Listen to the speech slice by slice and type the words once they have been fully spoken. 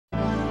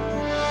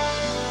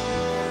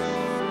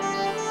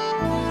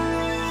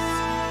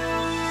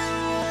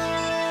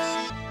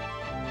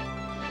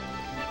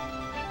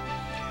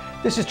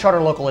This is Charter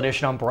Local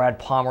Edition. I'm Brad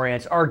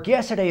Pomerance. Our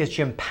guest today is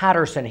Jim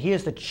Patterson. He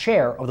is the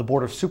chair of the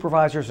Board of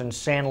Supervisors in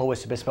San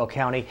Luis Obispo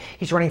County.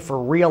 He's running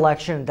for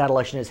re-election. That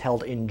election is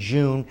held in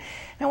June.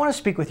 And I want to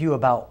speak with you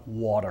about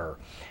water.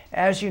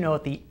 As you know,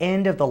 at the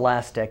end of the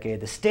last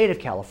decade, the state of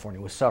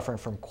California was suffering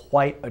from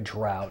quite a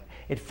drought.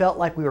 It felt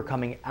like we were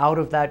coming out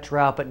of that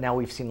drought, but now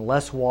we've seen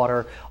less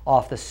water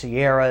off the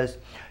Sierras.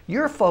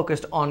 You're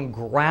focused on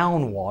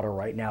groundwater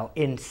right now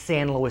in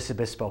San Luis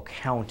Obispo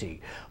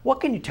County.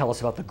 What can you tell us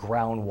about the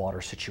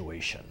groundwater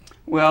situation?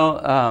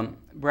 Well,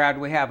 Brad,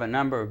 we have a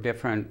number of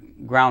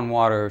different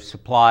groundwater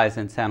supplies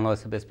in San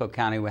Luis Obispo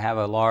County. We have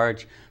a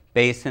large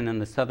basin in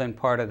the southern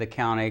part of the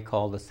county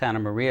called the Santa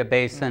Maria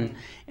Basin.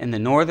 In the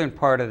northern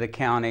part of the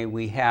county,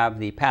 we have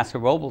the Paso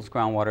Robles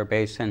groundwater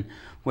basin,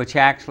 which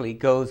actually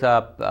goes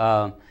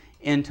up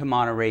into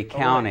Monterey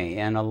County.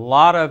 And a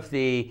lot of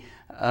the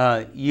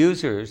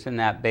users in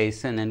that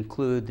basin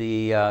include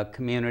the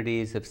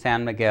communities of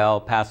San Miguel,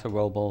 Paso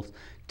Robles,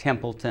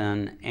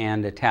 Templeton,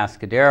 and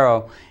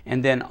Atascadero,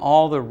 and then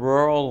all the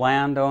rural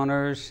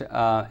landowners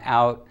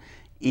out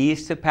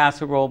east of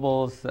Paso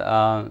Robles,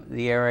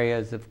 the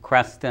areas of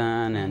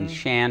Creston and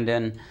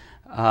Shandon,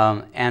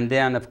 and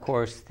then of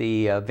course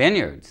the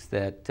vineyards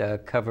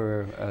that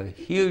cover a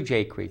huge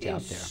acreage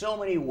out there. In so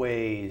many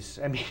ways.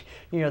 I mean,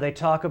 you know, they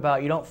talk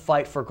about you don't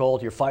fight for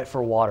gold, you fight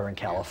for water in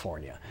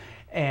California.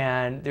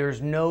 And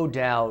there's no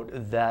doubt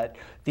that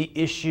the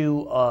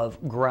issue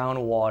of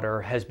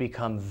groundwater has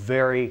become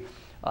very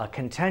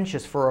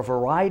contentious for a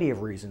variety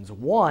of reasons.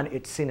 One,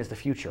 it's seen as the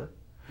future.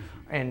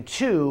 And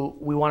two,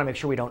 we want to make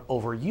sure we don't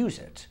overuse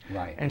it.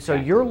 Right. And so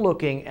you're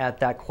looking at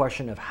that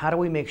question of how do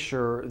we make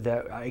sure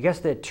that, I guess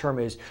the term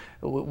is,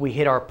 we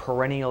hit our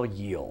perennial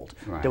yield,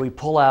 that we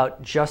pull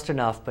out just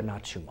enough but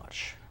not too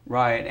much.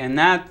 Right, and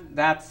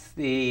that's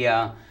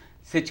the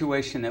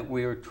situation that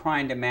we were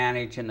trying to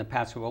manage in the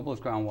Paso Robles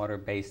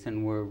groundwater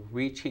basin. We're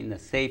reaching the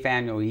safe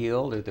annual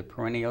yield or the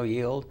perennial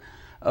yield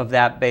of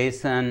that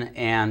basin,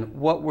 and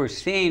what we're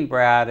seeing,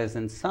 Brad, is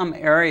in some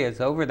areas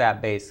over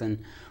that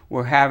basin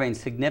we're having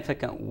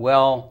significant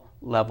well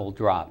level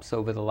drops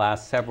over the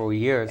last several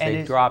years.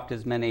 They've dropped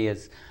as many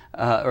as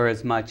or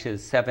as much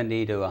as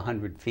 70 to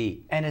 100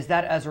 feet. And is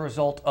that as a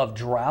result of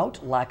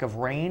drought, lack of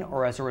rain,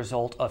 or as a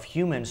result of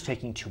humans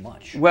taking too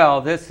much? Well,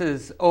 this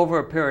is over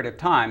a period of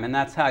time, and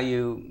that's how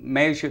you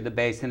measure the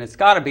basin. It's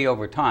got to be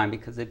over time,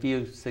 because if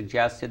you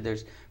suggested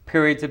there's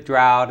periods of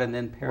drought and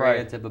then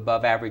periods of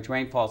above average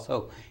rainfall,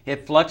 so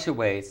it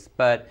fluctuates.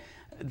 But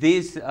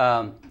these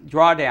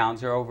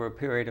drawdowns are over a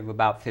period of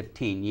about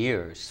 15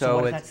 years. So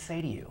what does that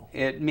say to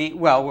you?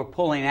 Well, we're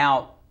pulling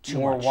out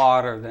more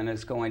water than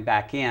is going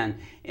back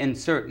in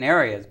certain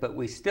areas, but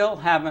we still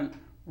haven't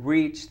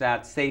reached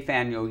that safe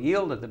annual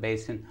yield of the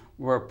basin.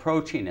 We're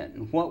approaching it.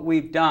 And what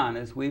we've done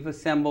is we've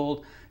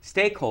assembled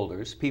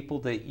stakeholders, people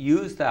that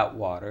use that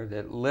water,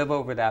 that live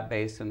over that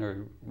basin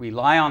or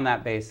rely on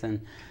that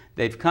basin.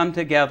 They've come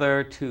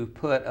together to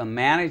put a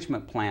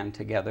management plan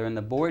together, and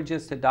the board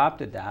just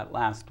adopted that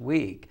last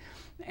week.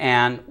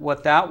 And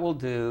what that will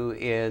do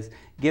is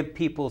give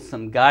people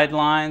some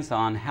guidelines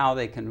on how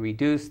they can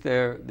reduce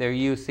their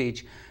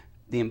usage.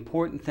 The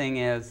important thing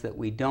is that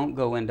we don't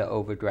go into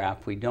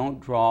overdraft. We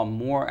don't draw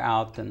more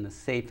out than the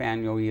safe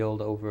annual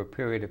yield over a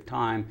period of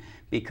time,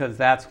 because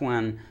that's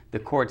when the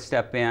courts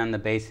step in, the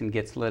basin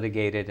gets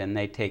litigated, and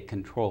they take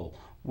control.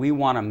 We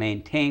want to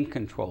maintain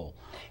control.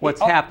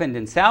 What's happened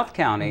in South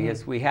County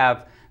is we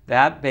have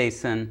that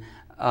basin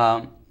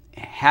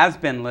has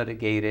been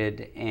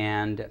litigated,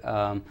 and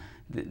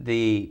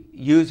the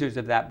users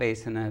of that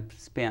basin have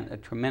spent a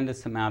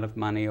tremendous amount of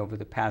money over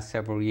the past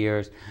several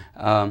years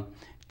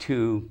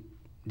to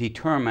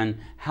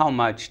determine how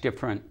much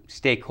different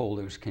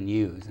stakeholders can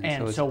use.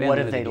 And so what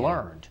have they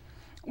learned?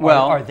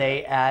 Well, are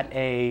they at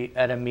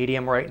a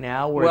medium right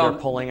now where they're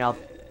pulling out?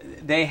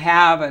 They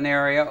have an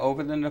area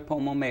over the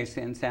Napomo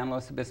Mesa in San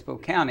Luis Obispo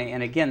County,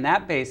 and again,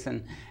 that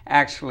basin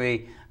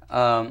actually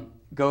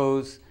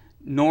goes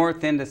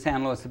north into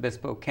San Luis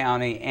Obispo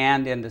County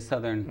and into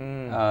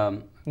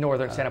southern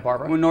northern Santa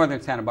Barbara? Well,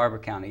 northern Santa Barbara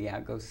County, yeah.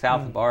 It goes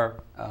south of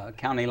our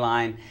county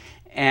line.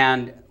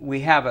 And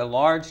we have a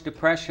large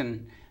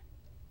depression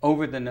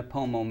over the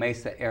Napomo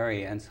Mesa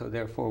area, and so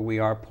therefore we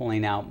are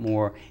pulling out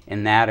more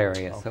in that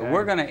area. So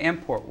we're going to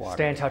import water.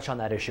 Stay in touch on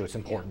that issue. It's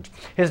important.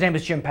 His name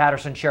is Jim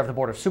Patterson, Chair of the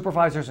Board of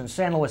Supervisors in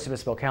San Luis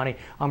Obispo County.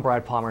 I'm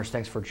Brad Pomerance.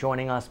 Thanks for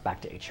joining us.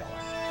 Back to HLR.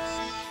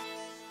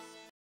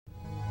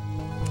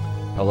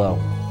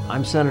 Hello,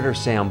 I'm Senator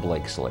Sam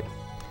Blakesley.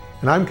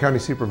 And I'm County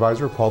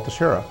Supervisor Paul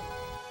Teixeira.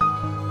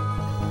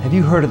 Have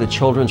you heard of the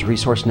Children's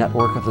Resource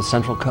Network of the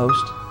Central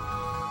Coast?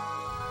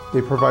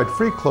 They provide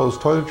free clothes,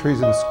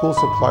 toiletries, and school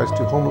supplies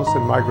to homeless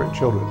and migrant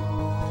children.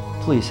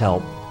 Please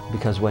help,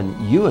 because when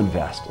you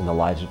invest in the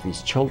lives of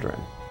these children,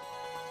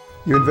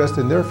 you invest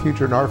in their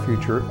future and our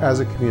future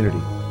as a community.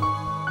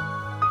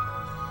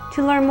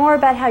 To learn more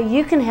about how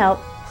you can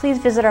help, please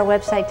visit our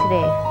website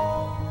today.